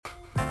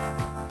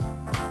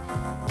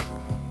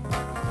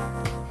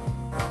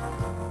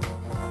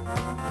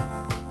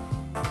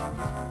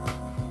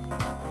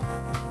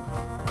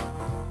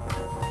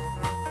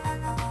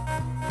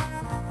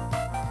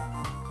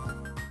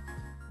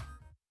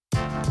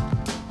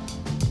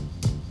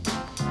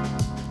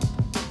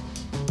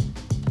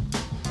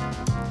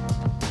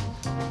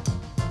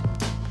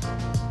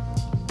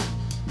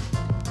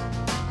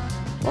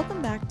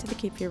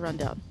Cape Fear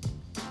Rundown.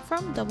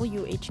 From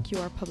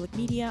WHQR Public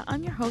Media,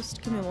 I'm your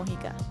host,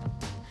 Cami.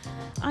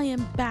 I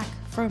am back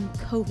from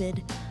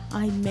COVID.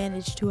 I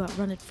managed to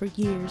outrun it for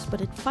years,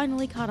 but it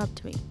finally caught up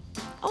to me.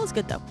 All is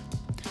good though.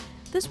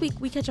 This week,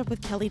 we catch up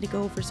with Kelly to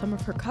go over some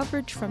of her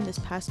coverage from this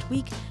past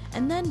week,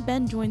 and then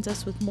Ben joins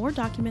us with more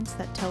documents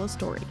that tell a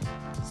story.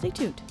 Stay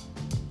tuned.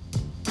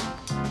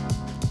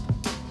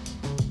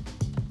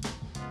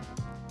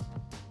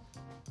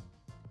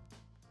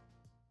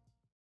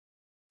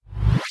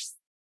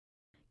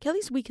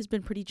 Kelly's week has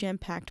been pretty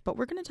jam-packed, but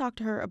we're going to talk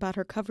to her about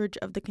her coverage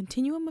of the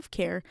continuum of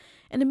care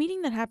and a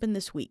meeting that happened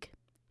this week.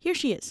 Here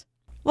she is.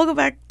 Welcome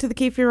back to the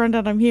Cape Fear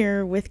Rundown. I'm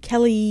here with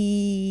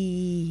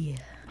Kelly.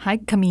 Hi,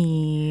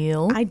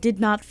 Camille. I did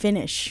not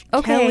finish.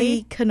 Okay.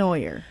 Kelly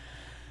Canoyer.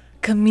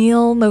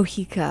 Camille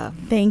Mojica.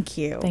 Thank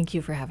you. Thank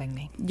you for having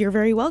me. You're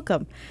very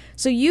welcome.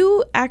 So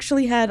you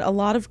actually had a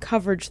lot of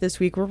coverage this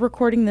week. We're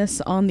recording this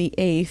on the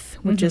 8th,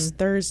 which is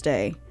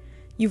Thursday.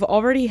 You've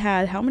already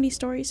had how many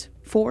stories?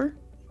 4?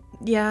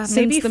 Yeah,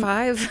 maybe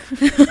 5.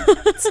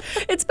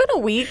 It's been a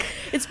week.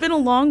 It's been a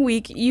long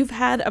week. You've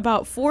had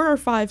about 4 or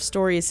 5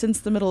 stories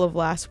since the middle of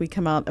last week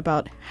come out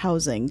about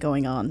housing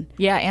going on.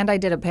 Yeah, and I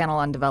did a panel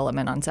on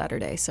development on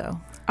Saturday, so.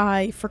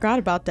 I forgot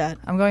about that.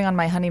 I'm going on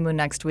my honeymoon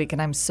next week,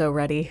 and I'm so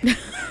ready.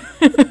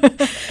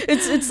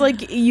 It's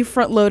like you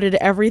front-loaded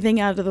everything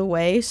out of the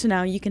way, so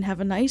now you can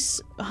have a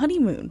nice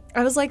honeymoon.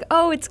 I was like,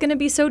 oh, it's going to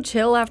be so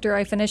chill after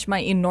I finish my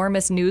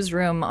enormous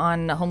newsroom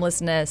on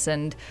homelessness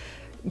and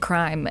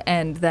crime,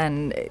 and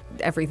then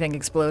everything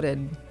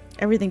exploded.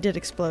 Everything did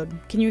explode.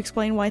 Can you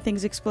explain why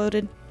things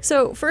exploded?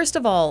 So first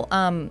of all,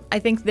 I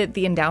think that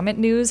the endowment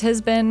news has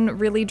been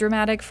really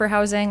dramatic for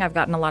housing. I've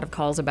gotten a lot of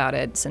calls about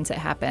it since it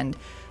happened.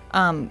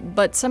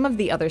 But some of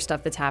the other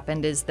stuff that's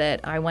happened is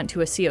that I went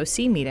to a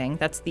COC meeting.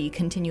 That's the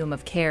continuum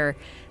of care.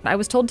 I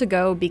was told to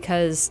go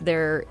because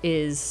there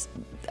is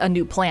a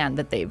new plan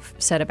that they've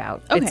set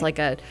about. Okay. It's like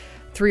a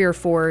 3 or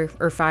 4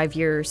 or 5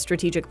 year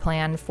strategic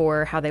plan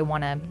for how they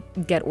want to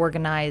get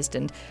organized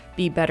and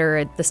be better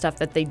at the stuff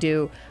that they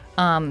do.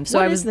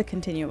 What is the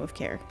continuum of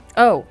care?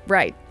 Oh,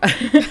 right.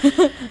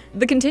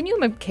 The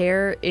continuum of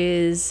care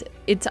it's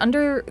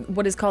under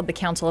what is called the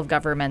Council of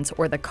Governments,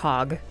 or the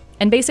COG.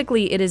 And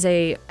basically it is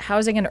a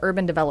housing and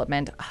urban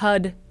development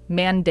HUD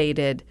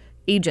mandated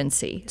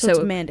agency. So it's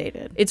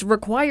mandated. It's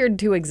required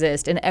to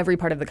exist in every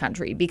part of the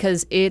country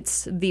because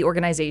it's the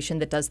organization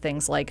that does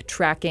things like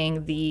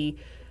tracking the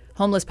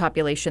homeless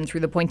population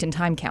through the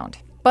point-in-time count.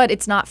 But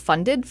it's not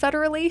funded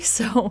federally,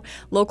 so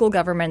local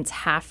governments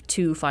have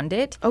to fund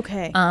it.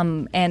 Okay.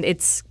 And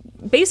it's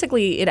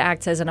basically, it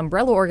acts as an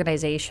umbrella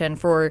organization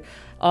for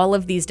all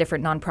of these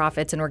different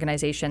nonprofits and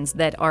organizations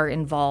that are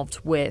involved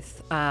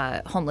with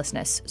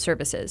homelessness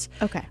services.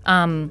 Okay.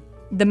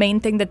 The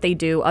main thing that they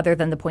do, other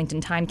than the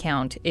point-in-time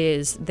count,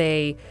 is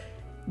they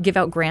give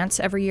out grants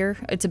every year.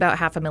 It's about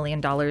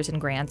 $500,000 in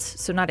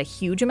grants, so not a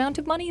huge amount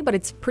of money, but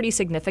it's pretty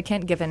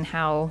significant given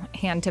how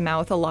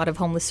hand-to-mouth a lot of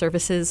homeless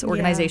services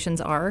organizations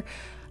are.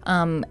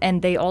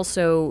 And they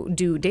also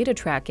do data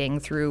tracking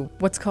through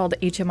what's called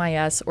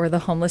HMIS, or the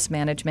Homeless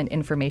Management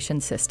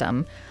Information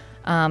System,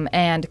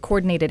 and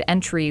coordinated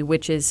entry,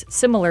 which is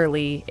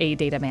similarly a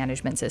data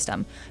management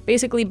system.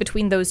 Basically,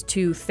 between those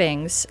two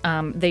things,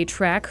 they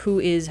track who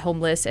is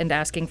homeless and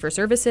asking for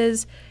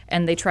services,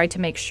 and they try to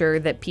make sure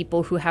that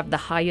people who have the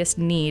highest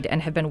need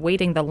and have been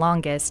waiting the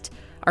longest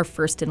are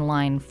first in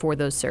line for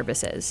those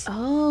services.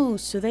 Oh,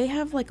 so they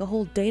have like a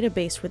whole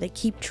database where they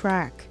keep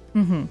track.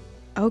 Mm-hmm.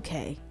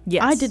 Okay.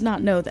 Yes. I did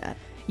not know that.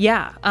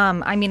 Yeah.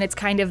 I mean, it's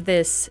kind of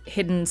this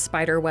hidden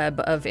spider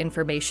web of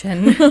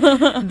information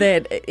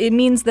that it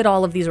means that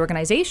all of these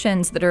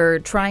organizations that are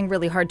trying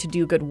really hard to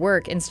do good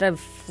work, instead of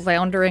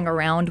floundering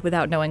around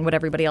without knowing what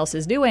everybody else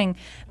is doing,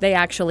 they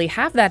actually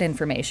have that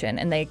information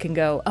and they can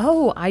go,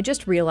 oh, I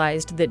just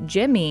realized that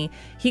Jimmy,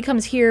 he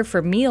comes here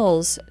for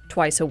meals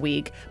twice a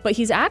week, but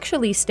he's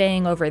actually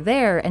staying over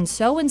there, and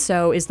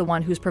so is the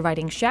one who's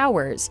providing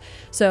showers.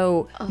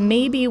 So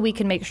maybe we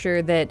can make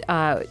sure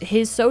that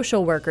his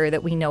social worker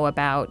that we know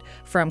about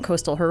from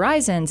Coastal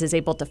Horizons is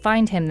able to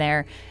find him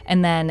there,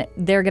 and then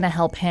they're going to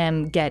help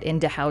him get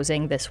into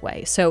housing this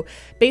way. So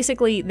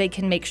basically, they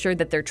can make sure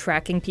that they're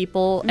tracking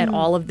people at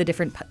all of the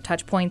different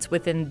touch points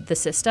within the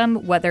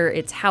system, whether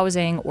it's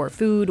housing or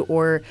food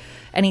or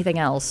anything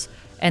else,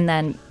 and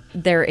then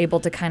they're able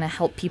to kind of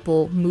help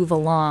people move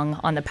along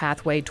on the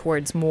pathway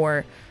towards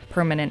more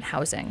permanent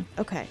housing.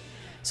 Okay.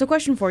 So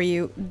question for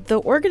you.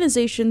 The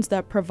organizations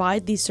that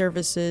provide these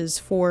services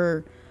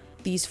for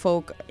these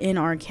folk in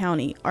our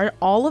county, are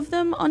all of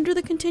them under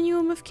the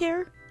continuum of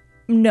care?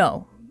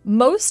 No.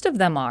 Most of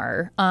them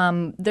are.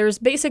 There's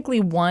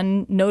basically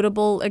one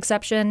notable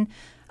exception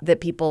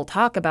that people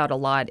talk about a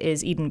lot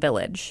is Eden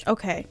Village.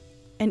 Okay.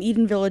 And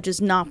Eden Village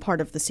is not part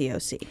of the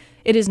COC?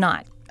 It is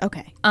not.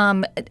 Okay.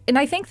 And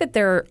I think that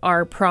there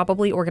are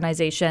probably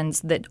organizations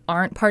that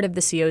aren't part of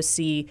the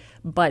COC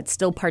but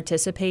still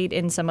participate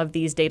in some of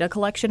these data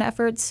collection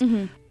efforts.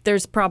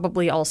 There's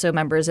probably also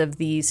members of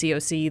the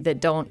COC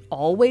that don't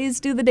always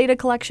do the data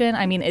collection.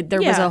 I mean,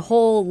 there was a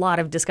whole lot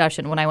of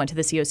discussion when I went to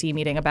the COC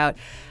meeting about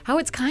how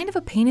it's kind of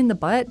a pain in the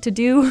butt to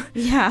do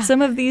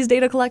some of these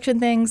data collection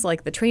things.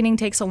 Like the training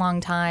takes a long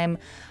time.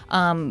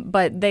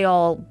 But they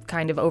all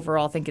kind of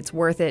overall think it's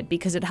worth it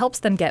because it helps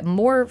them get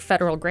more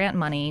federal grant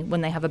money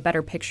when they have a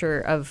better picture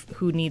of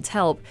who needs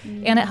help.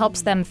 And it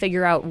helps them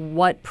figure out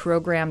what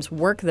programs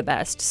work the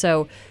best.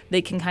 So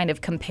they can kind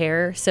of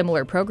compare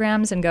similar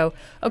programs and go,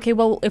 okay,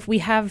 well, if we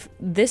have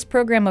this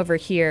program over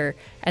here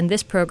and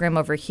this program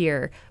over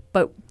here,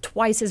 but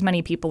twice as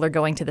many people are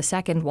going to the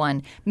second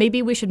one,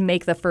 maybe we should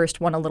make the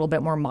first one a little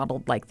bit more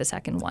modeled like the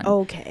second one.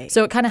 Okay.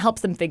 So it kind of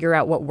helps them figure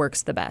out what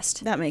works the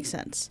best. That makes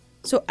sense.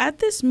 So at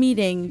this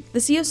meeting, the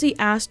COC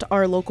asked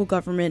our local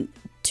government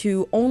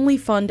to only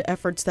fund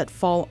efforts that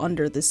fall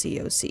under the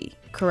COC,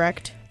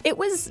 correct? It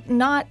was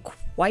not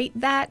quite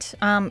that.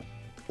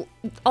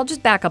 I'll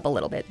just back up a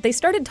little bit. They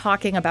started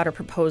talking about a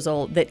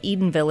proposal that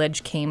Eden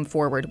Village came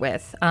forward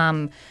with.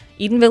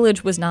 Eden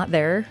Village was not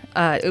there.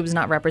 It was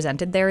not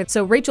represented there.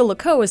 So Rachel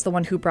Lecoe is the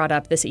one who brought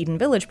up this Eden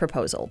Village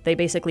proposal. They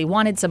basically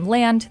wanted some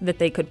land that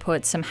they could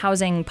put some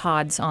housing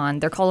pods on.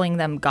 They're calling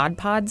them God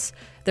pods.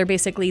 They're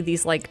basically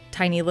these like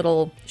tiny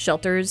little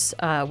shelters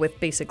with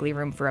basically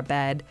room for a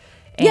bed.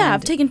 And yeah,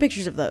 I've taken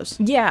pictures of those.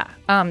 Yeah.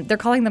 They're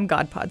calling them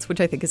God pods, which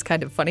I think is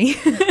kind of funny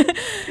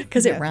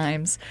because it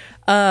rhymes.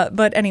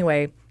 But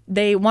anyway,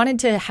 they wanted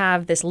to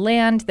have this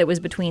land that was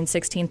between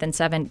 16th and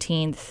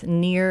 17th,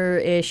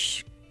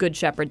 near-ish Good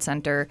Shepherd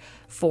Center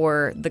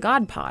for the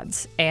God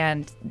pods.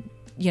 And,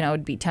 you know,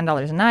 it'd be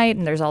 $10 a night,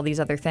 and there's all these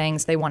other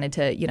things. They wanted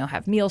to, you know,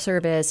 have meal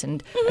service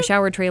and a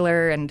shower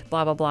trailer and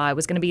blah, blah, blah. It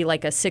was going to be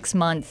like a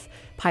 6-month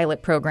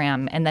pilot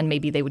program, and then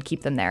maybe they would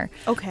keep them there.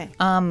 Okay.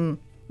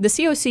 The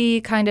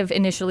COC kind of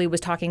initially was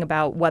talking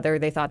about whether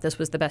they thought this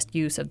was the best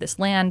use of this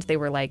land. They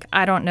were like,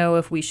 I don't know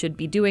if we should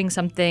be doing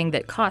something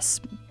that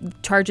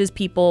charges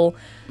people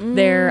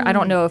there. I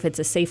don't know if it's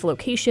a safe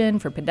location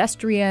for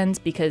pedestrians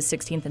because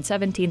 16th and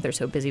 17th are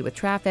so busy with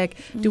traffic.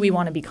 Do we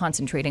want to be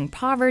concentrating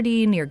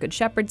poverty near Good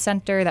Shepherd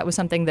Center? That was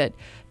something that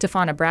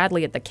Tafana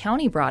Bradley at the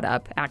county brought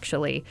up,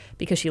 actually,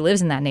 because she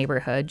lives in that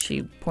neighborhood.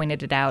 She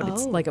pointed it out.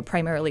 It's like a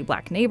primarily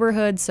black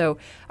neighborhood. So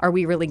are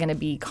we really going to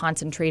be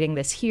concentrating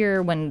this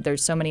here when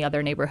there's so many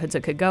other neighborhoods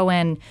it could go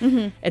in,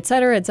 et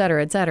cetera, et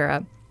cetera, et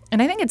cetera.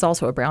 And I think it's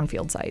also a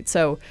brownfield site.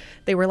 So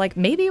they were like,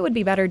 maybe it would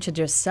be better to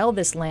just sell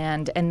this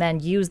land and then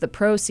use the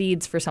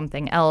proceeds for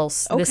something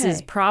else. Okay. This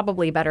is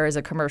probably better as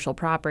a commercial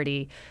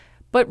property.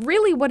 But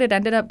really what it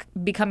ended up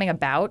becoming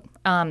about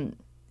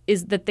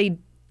is that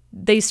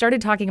they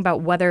started talking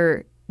about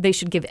whether they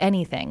should give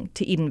anything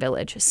to Eden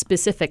Village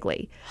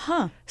specifically.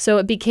 So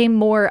it became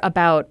more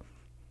about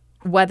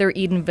whether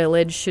Eden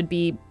Village should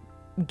be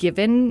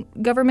given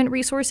government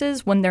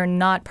resources when they're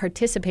not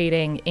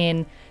participating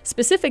in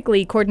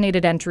specifically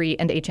coordinated entry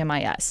and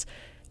HMIS.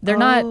 They're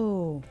not,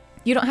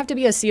 you don't have to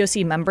be a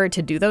COC member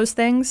to do those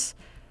things.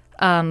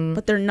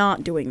 But they're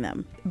not doing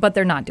them.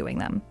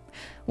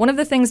 One of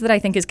the things that I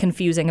think is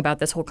confusing about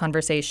this whole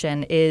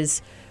conversation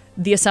is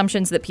the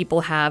assumptions that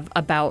people have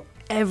about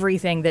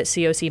everything that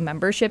COC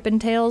membership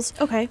entails.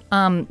 Okay.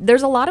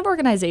 There's a lot of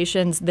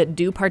organizations that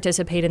do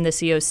participate in the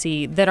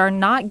COC that are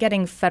not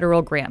getting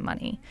federal grant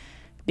money.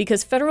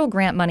 Because federal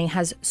grant money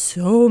has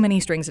so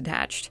many strings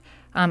attached.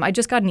 I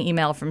just got an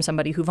email from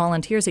somebody who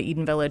volunteers at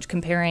Eden Village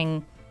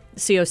comparing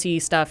COC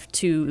stuff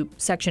to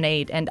Section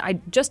 8. And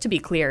just to be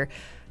clear,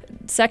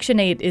 Section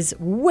 8 is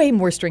way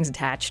more strings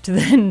attached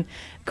than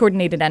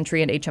coordinated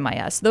entry and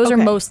HMIS. Those are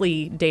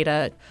mostly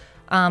data.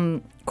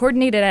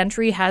 Coordinated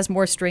entry has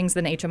more strings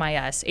than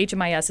HMIS.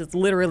 HMIS is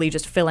literally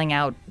just filling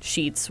out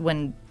sheets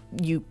when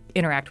you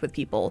interact with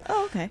people.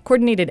 Oh, okay.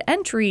 Coordinated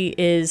entry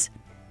is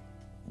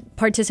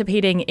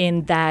participating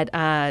in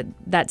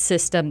that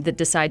system that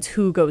decides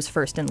who goes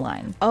first in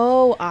line.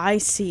 Oh, I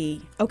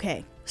see.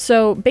 Okay.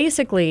 So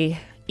basically,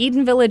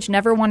 Eden Village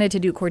never wanted to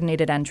do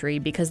coordinated entry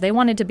because they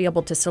wanted to be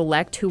able to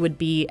select who would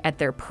be at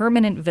their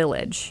permanent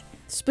village.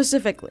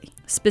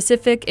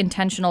 Specific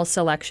intentional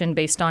selection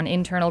based on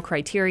internal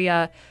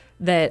criteria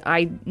that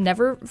I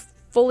never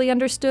fully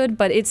understood,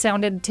 but it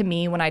sounded to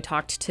me when I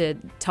talked to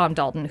Tom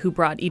Dalton, who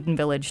brought Eden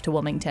Village to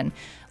Wilmington,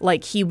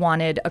 like he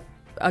wanted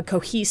a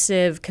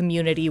cohesive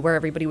community where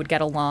everybody would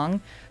get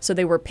along. So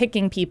they were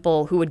picking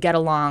people who would get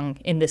along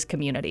in this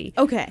community.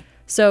 Okay.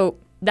 So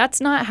that's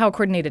not how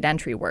coordinated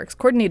entry works.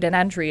 Coordinated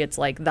entry, it's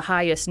like the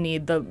highest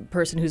need, the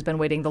person who's been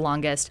waiting the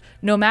longest,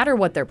 no matter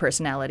what their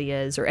personality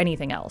is or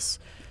anything else.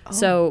 Oh.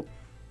 So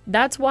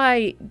that's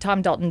why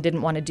Tom Dalton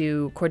didn't want to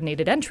do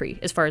coordinated entry,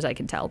 as far as I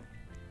can tell.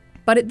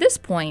 But at this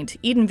point,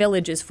 Eden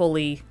Village is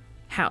fully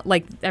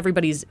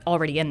everybody's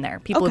already in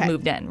there. People have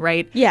moved in,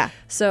 right? Yeah.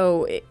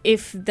 So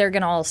if they're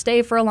going to all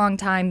stay for a long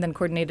time, then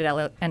coordinated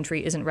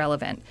entry isn't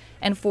relevant.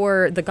 And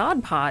for the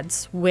God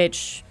pods,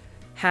 which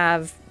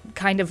have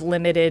kind of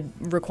limited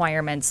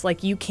requirements.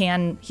 Like he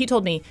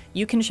told me,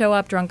 you can show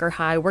up drunk or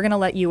high. We're going to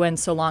let you in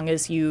so long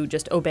as you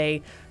just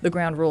obey the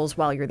ground rules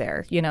while you're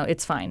there.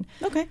 It's fine.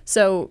 Okay.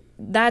 So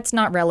that's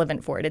not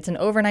relevant for it. It's an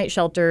overnight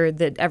shelter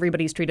that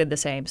everybody's treated the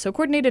same. So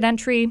coordinated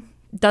entry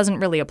doesn't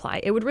really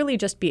apply. It would really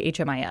just be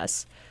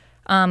HMIS.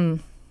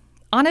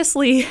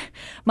 Honestly,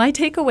 my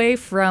takeaway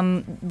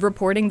from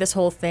reporting this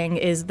whole thing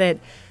is that,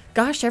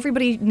 gosh,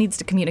 everybody needs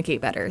to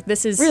communicate better.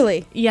 This is...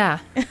 Really? Yeah.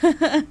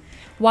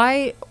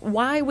 Why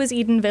was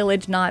Eden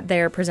Village not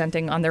there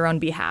presenting on their own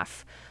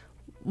behalf?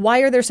 Why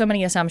are there so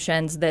many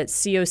assumptions that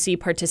COC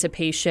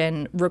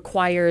participation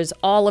requires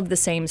all of the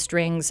same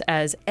strings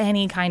as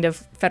any kind of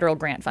federal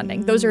grant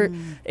funding?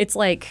 It's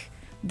like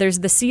there's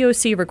the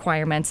COC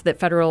requirements that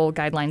federal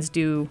guidelines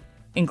do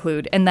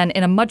include, and then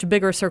in a much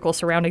bigger circle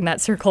surrounding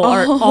that circle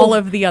are all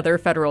of the other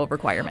federal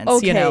requirements.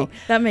 Okay,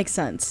 that makes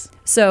sense.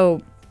 So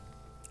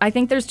I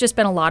think there's just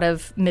been a lot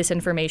of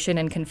misinformation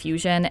and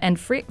confusion, and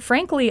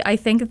frankly, I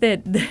think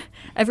that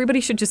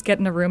everybody should just get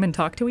in a room and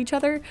talk to each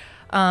other,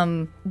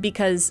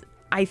 because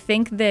I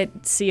think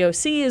that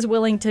COC is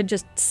willing to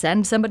just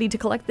send somebody to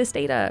collect this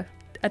data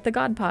at the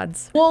God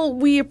Pods. Well,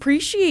 we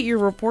appreciate your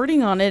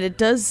reporting on it. It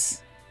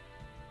does...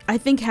 I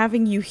think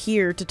having you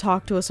here to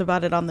talk to us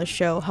about it on the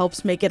show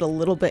helps make it a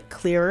little bit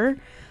clearer.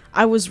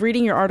 I was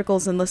reading your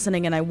articles and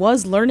listening, and I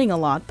was learning a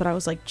lot, but I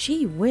was like,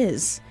 gee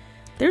whiz,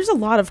 there's a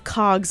lot of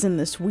cogs in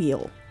this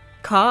wheel.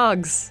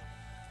 Cogs.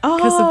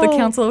 Because of the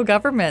Council of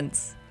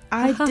Governments.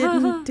 I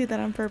didn't do that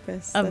on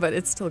purpose. But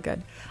it's still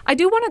good. I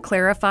do want to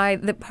clarify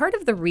that part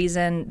of the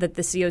reason that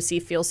the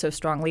COC feels so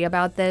strongly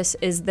about this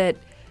is that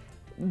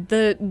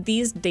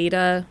these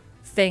data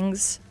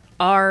things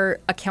are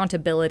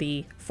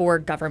accountability for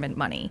government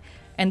money.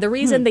 And the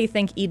reason they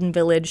think Eden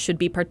Village should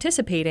be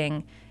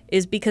participating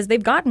is because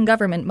they've gotten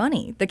government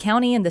money. The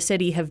county and the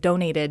city have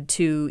donated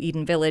to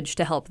Eden Village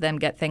to help them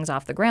get things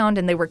off the ground,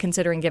 and they were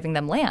considering giving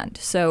them land.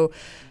 So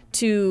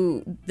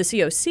to the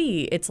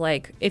COC, it's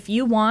like, if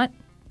you want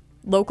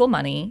local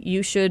money,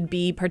 you should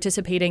be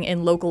participating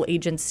in local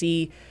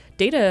agency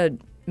data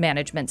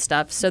management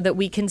stuff so that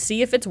we can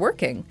see if it's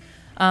working.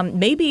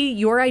 Maybe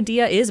your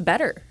idea is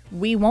better.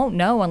 We won't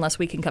know unless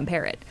we can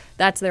compare it.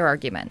 That's their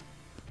argument.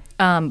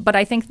 But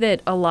I think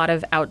that a lot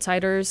of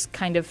outsiders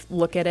kind of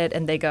look at it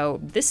and they go,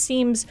 this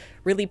seems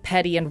really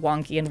petty and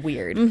wonky and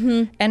weird.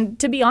 Mm-hmm. And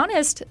to be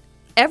honest,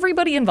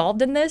 everybody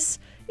involved in this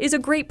is a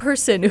great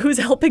person who's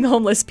helping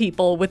homeless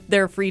people with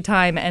their free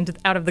time and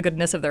out of the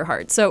goodness of their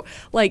heart. So,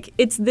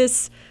 it's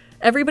this,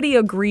 everybody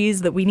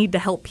agrees that we need to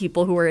help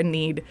people who are in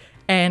need.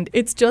 And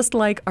it's just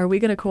like, are we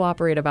going to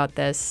cooperate about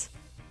this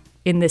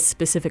in this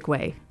specific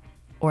way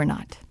or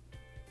not?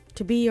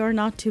 To be or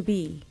not to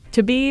be.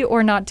 To be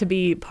or not to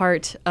be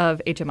part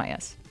of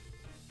HMIS.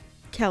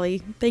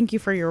 Kelly, thank you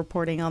for your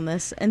reporting on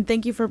this. And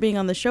thank you for being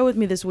on the show with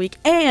me this week.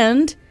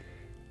 And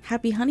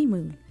happy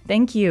honeymoon.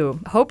 Thank you.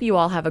 Hope you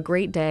all have a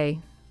great day.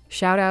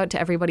 Shout out to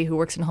everybody who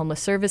works in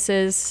homeless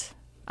services.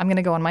 I'm going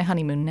to go on my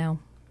honeymoon now.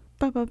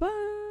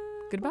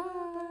 Bye-bye-bye. Goodbye.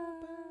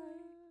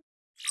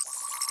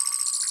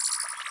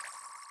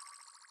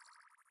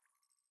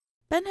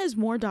 Ben has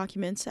more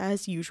documents,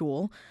 as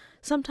usual.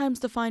 Sometimes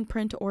the fine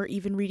print or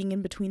even reading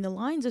in between the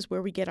lines is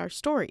where we get our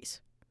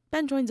stories.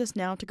 Ben joins us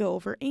now to go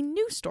over a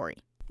new story.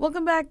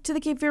 Welcome back to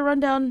the Cape Fear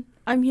Rundown.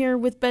 I'm here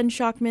with Ben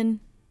Schockman.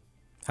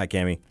 Hi,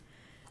 Cami.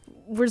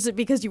 Was it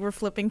because you were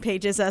flipping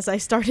pages as I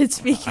started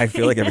speaking? I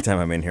feel like every time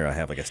I'm in here, I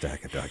have a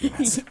stack of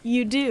documents.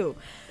 You do.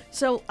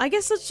 So I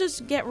guess let's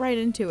just get right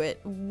into it.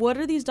 What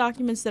are these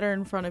documents that are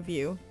in front of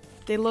you?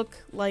 They look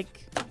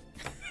like...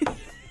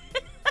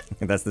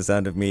 That's the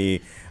sound of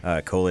me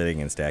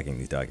collating and stacking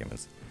these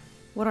documents.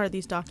 What are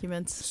these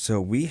documents? So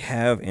we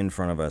have in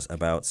front of us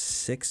about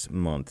 6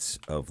 months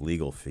of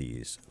legal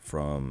fees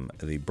from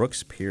the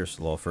Brooks Pierce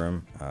law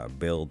firm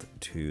billed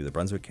to the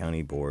Brunswick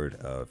County Board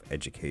of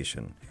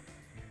Education,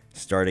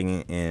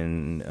 starting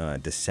in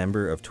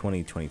December of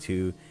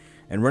 2022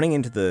 and running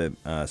into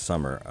the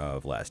summer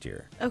of last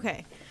year.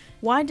 Okay.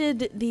 Why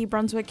did the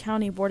Brunswick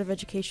County Board of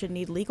Education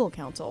need legal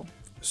counsel?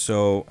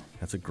 So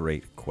that's a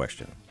great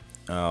question.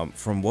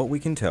 From what we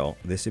can tell,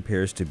 this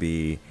appears to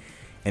be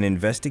an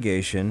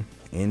investigation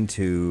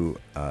into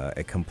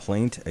a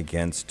complaint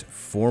against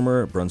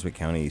former Brunswick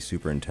County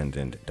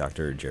Superintendent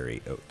Dr.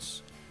 Jerry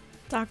Oates.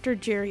 Dr.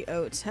 Jerry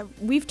Oates.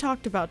 We've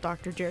talked about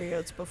Dr. Jerry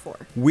Oates before.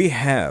 We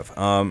have,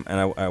 and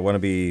I want to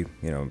be,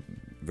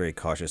 very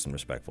cautious and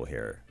respectful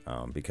here,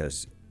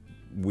 because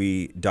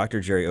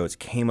Dr. Jerry Oates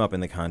came up in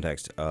the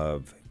context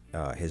of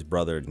his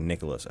brother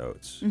Nicholas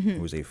Oates, who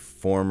was a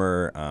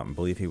former, I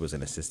believe he was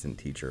an assistant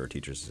teacher or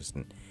teacher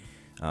assistant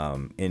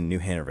in New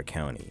Hanover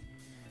County,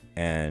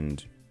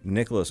 and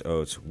Nicholas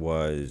Oates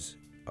was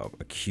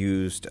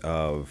accused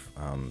of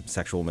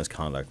sexual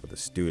misconduct with a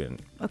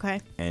student.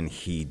 Okay. And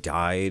he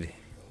died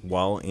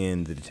while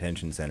in the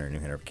detention center in New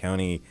Hanover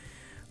County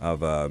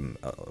of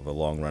a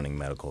long-running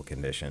medical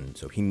condition.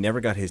 So he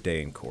never got his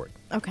day in court.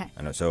 Okay.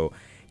 I know. So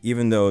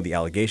even though the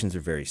allegations are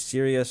very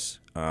serious,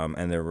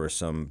 and there were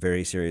some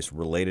very serious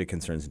related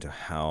concerns into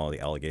how the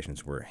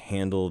allegations were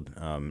handled,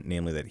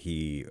 namely that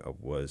he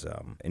was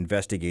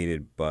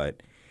investigated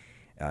but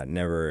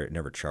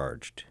never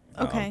charged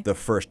the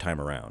first time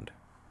around.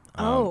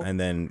 And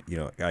then,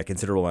 a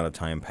considerable amount of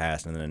time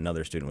passed, and then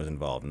another student was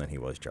involved, and then he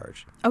was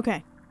charged.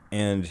 Okay.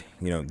 And,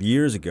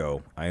 years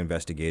ago, I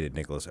investigated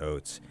Nicholas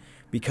Oates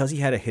because he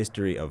had a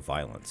history of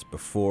violence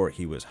before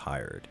he was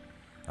hired.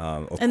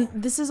 And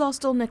this is all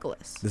still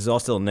Nicholas. This is all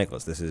still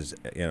Nicholas. This is,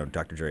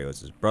 Dr. Jerry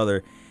Oates'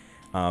 brother.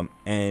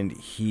 And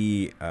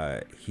he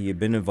had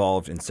been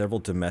involved in several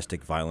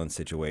domestic violence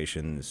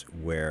situations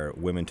where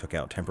women took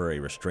out temporary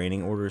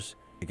restraining orders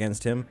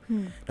against him.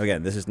 Now,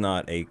 again, this is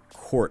not a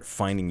court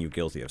finding you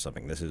guilty of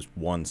something. This is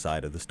one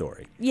side of the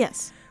story.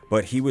 Yes.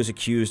 But he was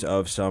accused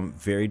of some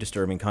very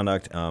disturbing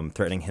conduct,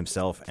 threatening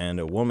himself and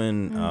a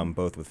woman,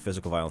 both with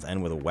physical violence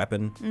and with a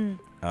weapon.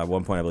 At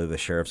one point, I believe the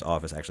sheriff's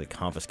office actually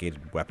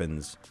confiscated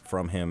weapons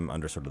from him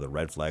under sort of the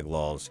red flag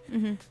laws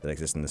that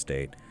exist in the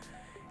state.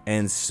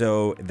 And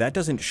so that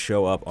doesn't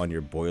show up on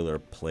your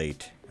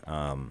boilerplate,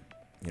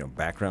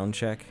 background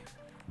check.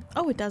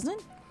 Oh, it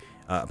doesn't?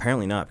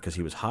 Apparently not, because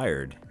he was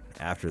hired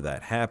after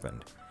that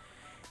happened.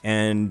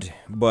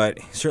 But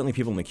certainly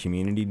people in the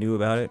community knew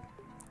about it.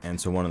 And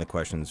so one of the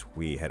questions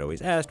we had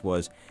always asked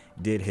was,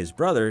 did his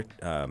brother,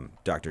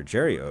 Dr.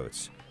 Jerry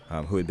Oates,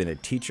 who had been a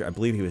teacher, I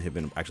believe had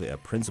been actually a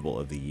principal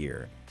of the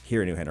year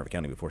here in New Hanover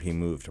County before he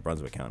moved to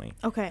Brunswick County.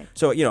 Okay.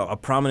 So, a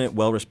prominent,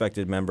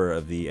 well-respected member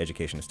of the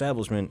education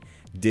establishment,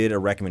 did a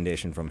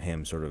recommendation from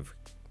him sort of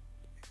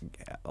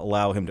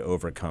allow him to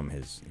overcome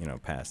his,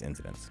 past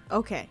incidents.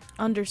 Okay,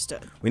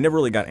 understood. We never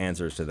really got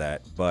answers to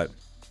that, but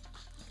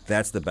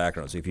that's the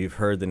background. So if you've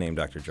heard the name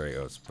Dr. Jerry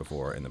Oates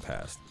before in the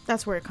past,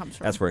 that's where it comes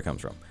from. That's where it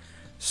comes from.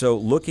 So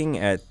looking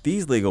at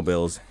these legal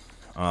bills,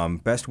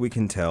 best we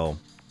can tell,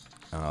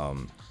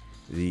 the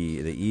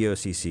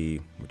EOCC,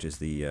 which is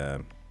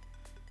the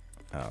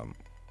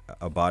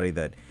a body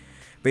that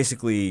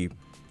basically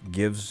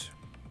gives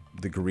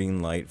the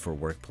green light for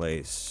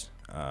workplace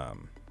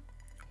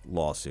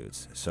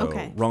lawsuits.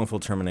 So wrongful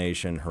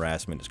termination,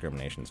 harassment,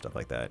 discrimination, stuff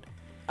like that.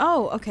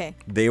 Oh, okay.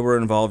 They were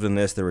involved in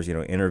this. There was,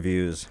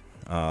 interviews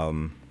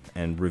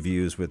and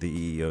reviews with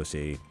the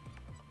EEOC.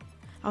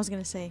 I was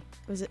going to say,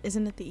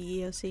 isn't it the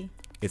EEOC?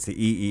 It's the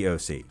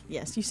EEOC.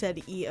 Yes, you said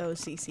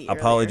EOCC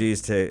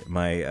Apologies to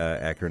my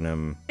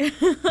acronym.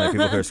 My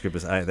people who are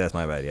scrupulous. That's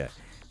my bad, yeah.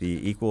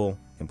 The Equal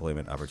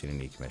Employment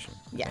Opportunity Commission.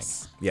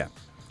 Yes. Yeah.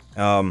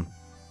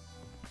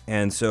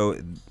 And so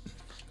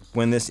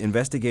when this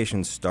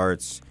investigation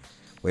starts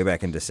way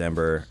back in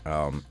December,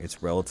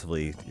 it's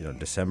relatively,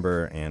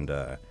 November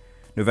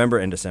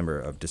and December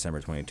of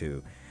December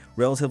 22.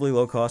 Relatively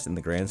low cost in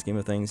the grand scheme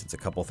of things. It's a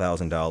couple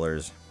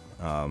 $1,000s.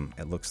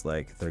 It looks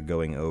like they're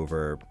going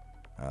over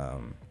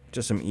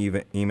just some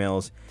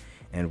emails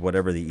and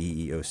whatever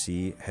the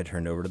EEOC had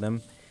turned over to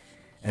them.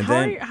 And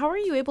how are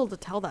you able to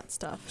tell that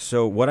stuff?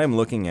 So what I'm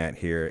looking at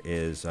here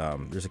is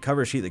there's a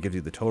cover sheet that gives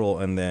you the total,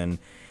 and then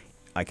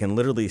I can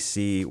literally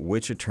see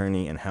which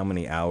attorney and how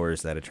many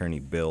hours that attorney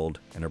billed,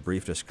 and a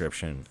brief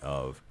description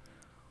of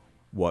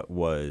what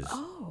was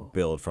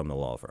billed from the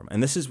law firm.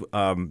 And this is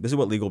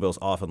what legal bills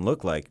often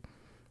look like.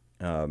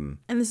 And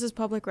this is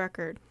public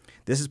record.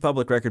 This is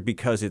public record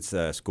because it's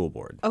a school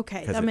board.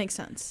 Okay, that makes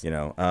sense.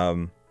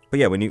 But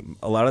yeah,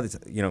 a lot of this,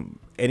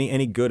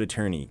 any good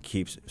attorney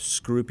keeps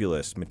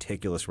scrupulous,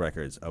 meticulous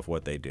records of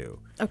what they do.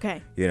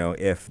 Okay.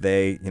 If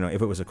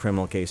it was a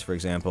criminal case, for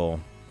example,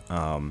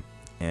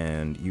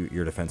 and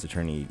your defense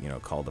attorney,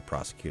 called the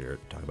prosecutor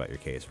to talk about your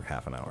case for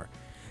half an hour,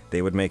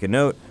 they would make a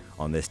note,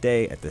 on this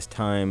day, at this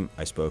time,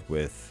 I spoke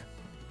with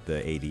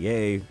the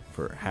ADA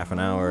for half an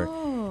hour,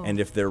 and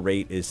if their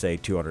rate is, say,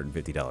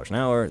 $250 an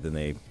hour,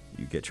 then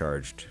you get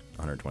charged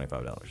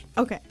 $125.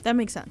 Okay, that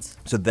makes sense.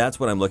 So that's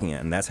what I'm looking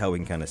at, and that's how we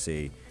can kind of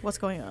see what's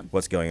going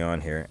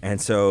on here. And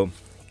so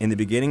in the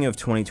beginning of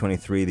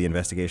 2023, the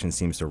investigation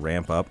seems to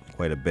ramp up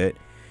quite a bit.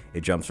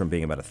 It jumps from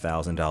being about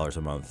 $1,000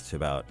 a month to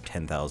about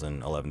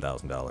 $10,000,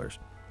 $11,000.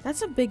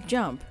 That's a big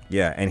jump.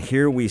 Yeah, and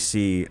here we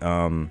see,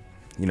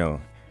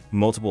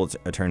 multiple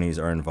attorneys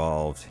are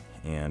involved,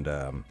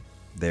 and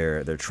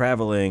they're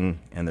traveling,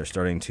 and they're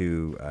starting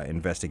to not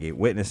investigate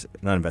witnesses,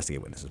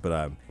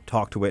 but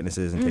talk to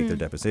witnesses and take their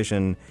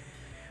deposition.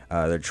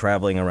 They're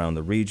traveling around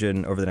the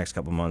region. Over the next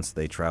couple months,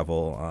 they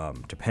travel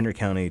to Pender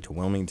County, to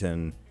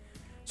Wilmington.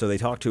 So they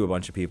talk to a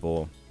bunch of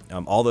people.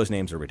 All those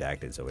names are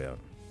redacted, so we don't.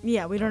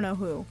 Yeah, we don't know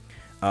who.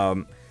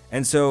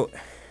 And so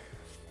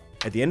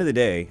at the end of the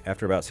day,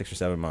 after about 6 or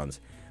 7 months,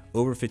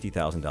 over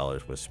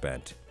 $50,000 was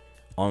spent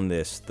on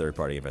this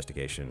third-party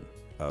investigation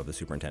of the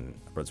superintendent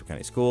of Brunswick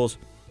County Schools.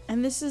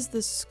 And this is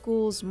the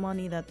school's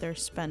money that they're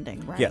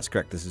spending, right? Yes,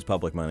 correct. This is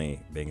public money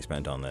being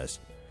spent on this.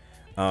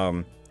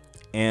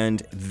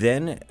 And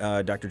then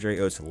Dr. Jerry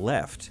Oates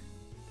left,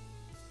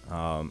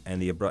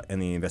 and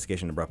the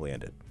investigation abruptly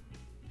ended.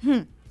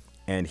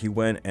 And he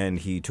went and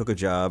he took a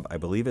job, I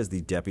believe, as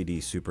the deputy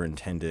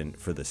superintendent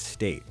for the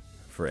state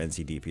for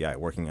NCDPI,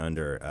 working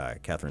under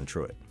Catherine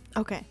Truitt.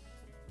 Okay.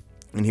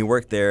 And he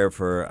worked there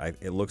for,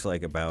 it looks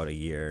like about a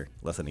year,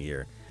 less than a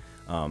year,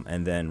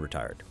 and then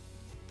retired.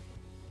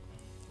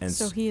 And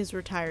so he is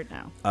retired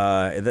now.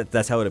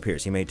 That's how it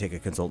appears. He may take a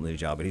consultancy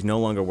job, but he's no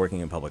longer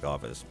working in public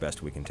office,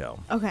 best we can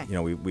tell. Okay. You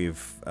know,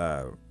 we've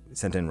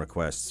sent in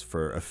requests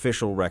for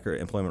official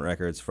employment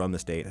records from the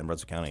state and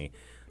Brunswick County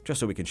just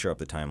so we can shore up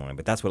the timeline,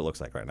 but that's what it looks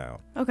like right now.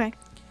 Okay.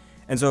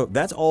 And so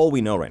that's all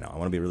we know right now. I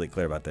want to be really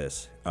clear about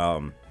this.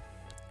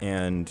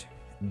 And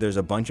there's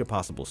a bunch of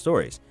possible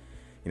stories.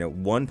 You know,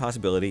 one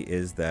possibility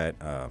is that,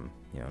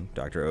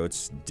 Dr.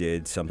 Oates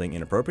did something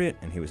inappropriate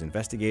and he was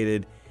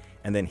investigated,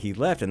 and then he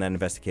left and that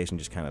investigation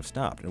just kind of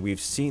stopped. And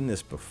we've seen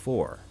this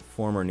before.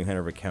 Former New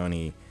Hanover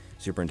County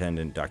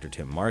Superintendent Dr.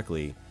 Tim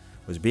Markley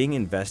was being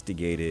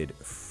investigated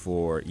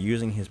for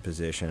using his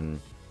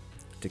position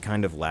to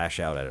kind of lash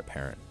out at a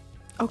parent.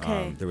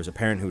 Okay. There was a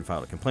parent who had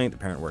filed a complaint. The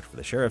parent worked for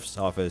the sheriff's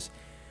office.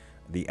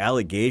 The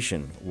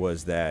allegation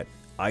was that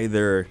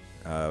either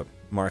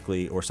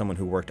Markley or someone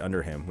who worked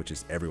under him, which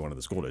is everyone in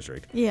the school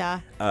district,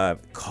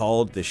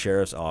 called the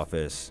sheriff's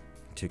office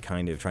to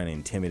kind of try to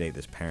intimidate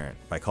this parent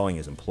by calling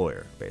his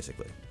employer,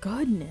 basically.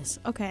 Goodness.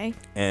 Okay.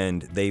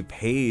 And they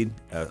paid,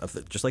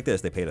 just like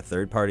this, they paid a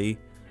third-party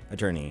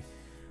attorney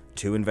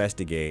to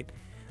investigate.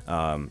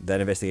 That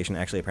investigation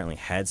actually apparently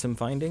had some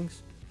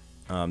findings.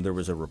 There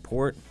was a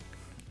report,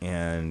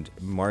 and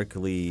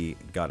Markley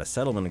got a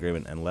settlement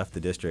agreement and left the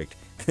district.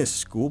 The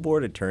school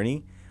board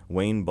attorney,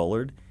 Wayne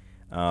Bullard,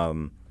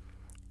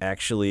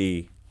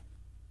 actually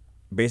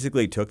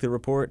basically took the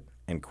report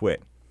and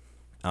quit,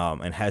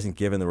 and hasn't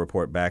given the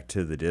report back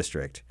to the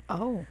district.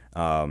 Oh.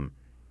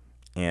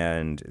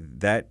 And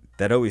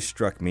that always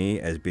struck me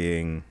as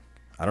being,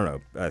 I don't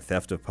know, a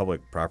theft of public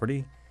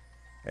property.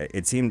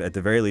 It seemed at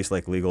the very least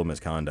like legal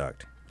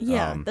misconduct.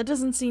 Yeah, that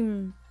doesn't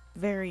seem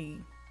very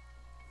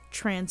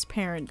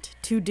transparent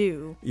to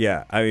do.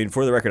 Yeah, I mean,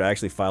 for the record, I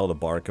actually filed a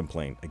bar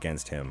complaint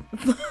against him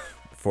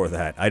for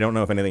that. I don't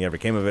know if anything ever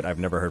came of it. I've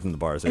never heard from the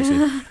bars.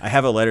 I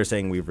have a letter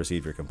saying we've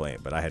received your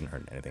complaint, but I hadn't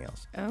heard anything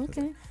else.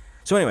 Okay.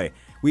 So anyway,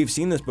 we've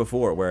seen this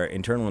before where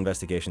internal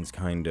investigations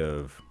kind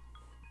of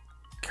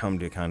come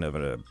to kind of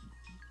a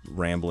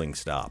rambling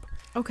stop.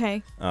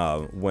 Okay.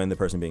 When the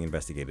person being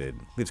investigated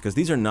leaves, because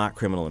these are not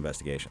criminal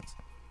investigations.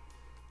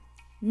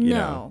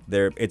 No.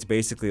 It's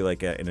basically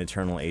like an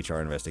internal HR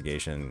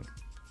investigation.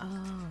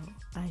 Oh,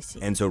 I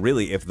see. And so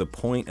really, if the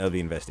point of the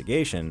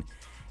investigation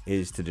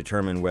is to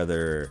determine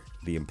whether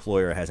the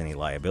employer has any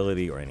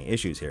liability or any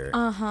issues here,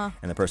 and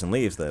the person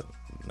leaves, that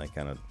like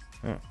kind of,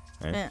 right?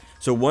 Yeah.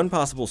 So one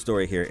possible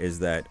story here is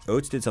that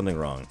Oates did something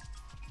wrong.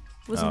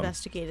 Was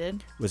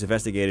investigated,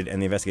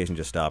 and the investigation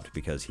just stopped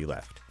because he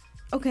left.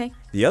 Okay.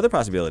 The other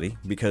possibility,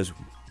 because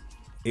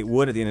it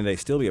would at the end of the day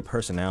still be a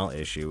personnel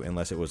issue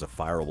unless it was a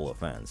fireable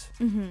offense,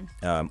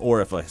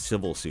 or if a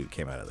civil suit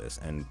came out of this,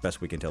 and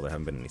best we can tell there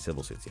haven't been any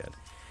civil suits yet.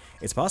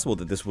 It's possible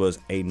that this was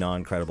a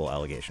non-credible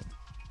allegation.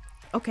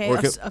 Okay,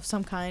 of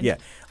some kind. Yeah,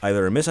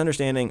 either a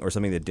misunderstanding or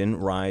something that didn't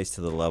rise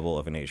to the level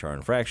of an HR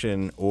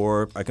infraction,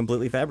 or a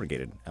completely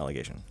fabricated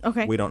allegation.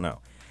 Okay. We don't know.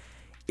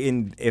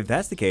 If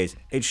that's the case,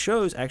 it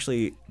shows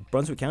actually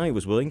Brunswick County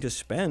was willing to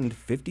spend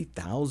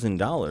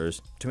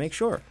 $50,000 to make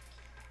sure.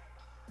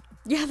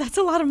 Yeah, that's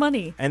a lot of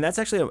money. And that's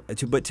actually,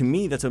 but to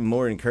me, that's a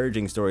more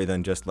encouraging story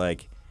than just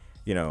like,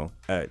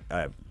 a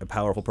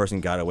powerful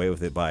person got away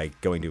with it by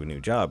going to a new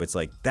job. It's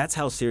like, that's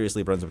how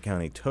seriously Brunswick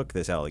County took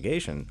this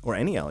allegation, or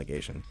any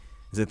allegation,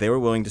 is that they were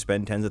willing to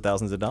spend tens of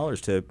thousands of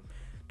dollars to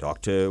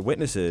talk to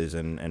witnesses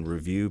and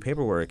review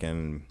paperwork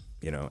and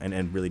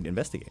and really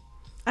investigate.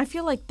 I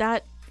feel like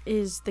that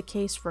is the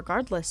case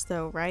regardless,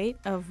 though, right?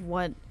 Of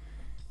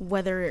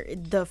whether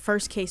the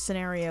first case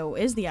scenario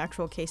is the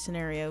actual case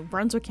scenario,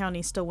 Brunswick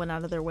County still went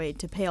out of their way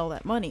to pay all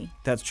that money.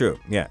 That's true.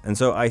 Yeah, and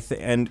so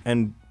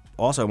and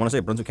also I want to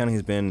say Brunswick County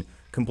has been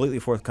completely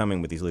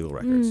forthcoming with these legal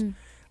records.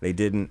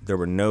 There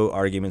were no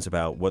arguments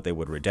about what they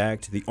would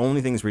redact. The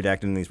only things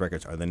redacted in these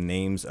records are the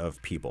names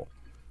of people.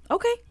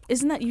 Okay.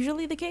 Isn't that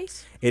usually the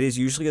case? It is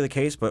usually the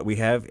case, but we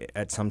have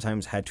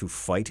sometimes had to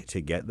fight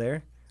to get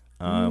there.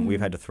 We've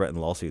had to threaten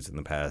lawsuits in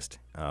the past.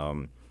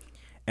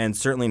 And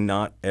certainly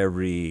not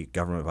every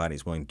government body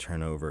is willing to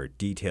turn over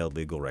detailed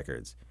legal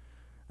records.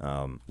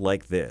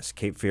 Like this,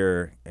 Cape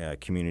Fear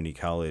Community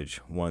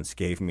College once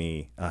gave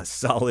me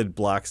solid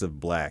blocks of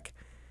black.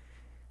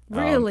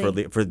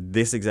 Really? For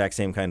this exact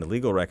same kind of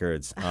legal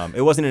records.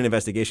 It wasn't an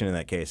investigation in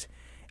that case.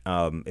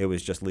 It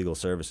was just legal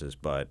services,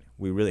 but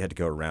we really had to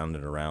go around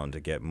and around to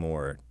get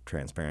more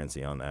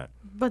transparency on that.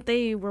 But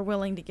they were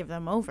willing to give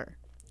them over.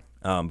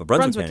 But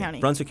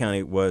Brunswick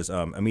County was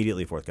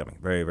immediately forthcoming.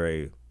 Very,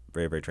 very,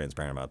 very, very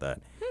transparent about that.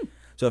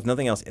 So if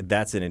nothing else,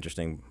 that's an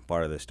interesting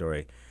part of this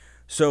story.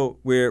 So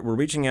we're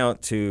reaching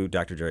out to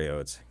Dr. Jerry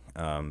Oates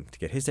to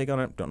get his take on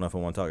it. Don't know if I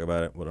want to talk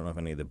about it. We don't know if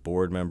any of the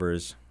board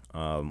members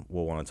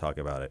will want to talk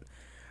about it.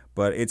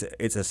 But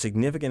it's a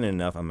significant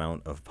enough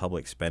amount of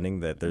public spending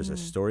that there's a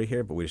story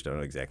here, but we just don't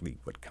know exactly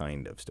what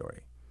kind of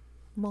story.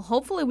 Well,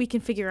 hopefully we can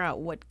figure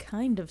out what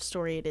kind of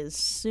story it is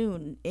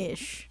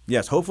soon-ish.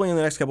 Yes, hopefully in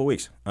the next couple of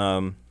weeks.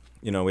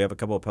 We have a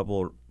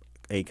couple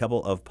a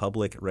couple of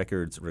public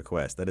records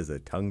requests. That is a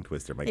tongue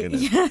twister, my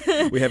goodness.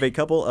 We have a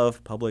couple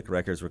of public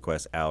records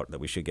requests out that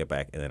we should get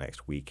back in the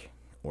next week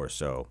or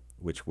so,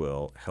 which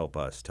will help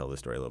us tell the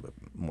story a little bit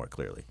more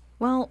clearly.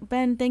 Well,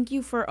 Ben, thank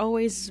you for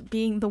always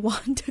being the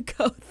one to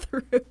go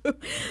through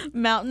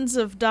mountains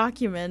of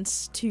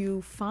documents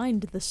to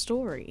find the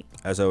story.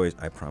 As always,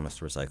 I promise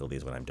to recycle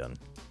these when I'm done.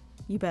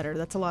 You better.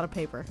 That's a lot of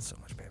paper. That's so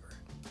much paper.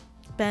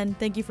 Ben,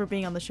 thank you for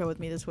being on the show with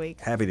me this week.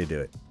 Happy to do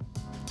it.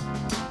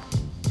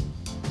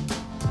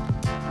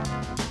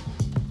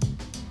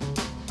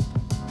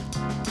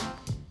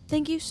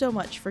 Thank you so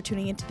much for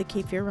tuning into the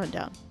Cape Fear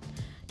Rundown.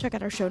 Check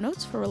out our show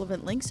notes for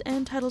relevant links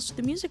and titles to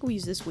the music we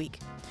use this week.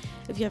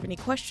 If you have any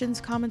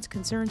questions, comments,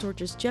 concerns, or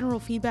just general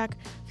feedback,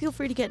 feel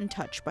free to get in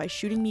touch by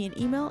shooting me an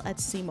email at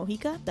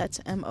cmojica, that's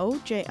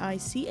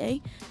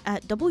MOJICA,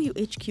 at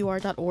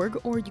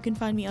whqr.org, or you can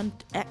find me on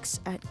X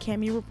at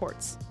Cami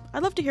Reports.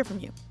 I'd love to hear from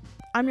you.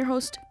 I'm your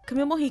host,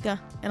 Camille Mojica,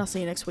 and I'll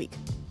see you next week.